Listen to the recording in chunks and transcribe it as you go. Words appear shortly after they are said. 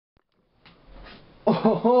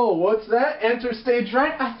Oh, what's that? Enter stage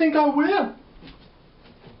right? I think I will.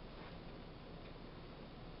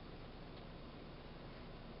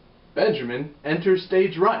 Benjamin, enter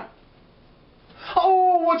stage right.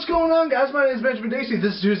 Oh, what's going on, guys? My name is Benjamin Dacey.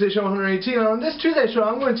 This is Tuesday Show 118, and on this Tuesday show,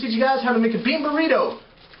 I'm going to teach you guys how to make a bean burrito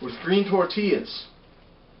with green tortillas.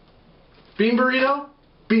 Bean burrito?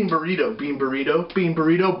 Bean burrito, bean burrito, bean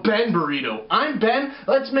burrito, Ben burrito. I'm Ben.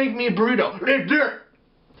 Let's make me a burrito.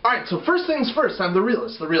 Alright, so first things first. I'm the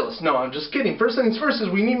realist. No, I'm just kidding. First things first is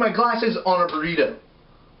we need my glasses on a burrito.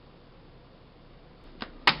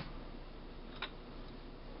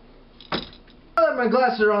 Now that my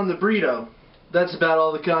glasses are on the burrito, that's about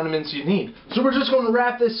all the condiments you need. So we're just going to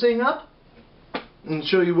wrap this thing up and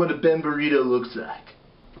show you what a Ben burrito looks like.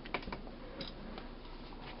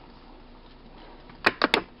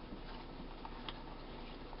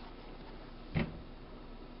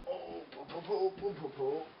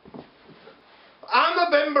 I'm a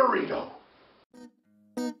Ben burrito.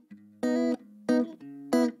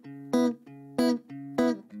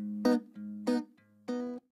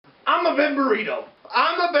 I'm a Ben burrito.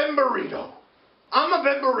 I'm a Ben burrito. I'm a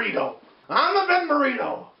Ben burrito. I'm a Ben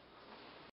burrito.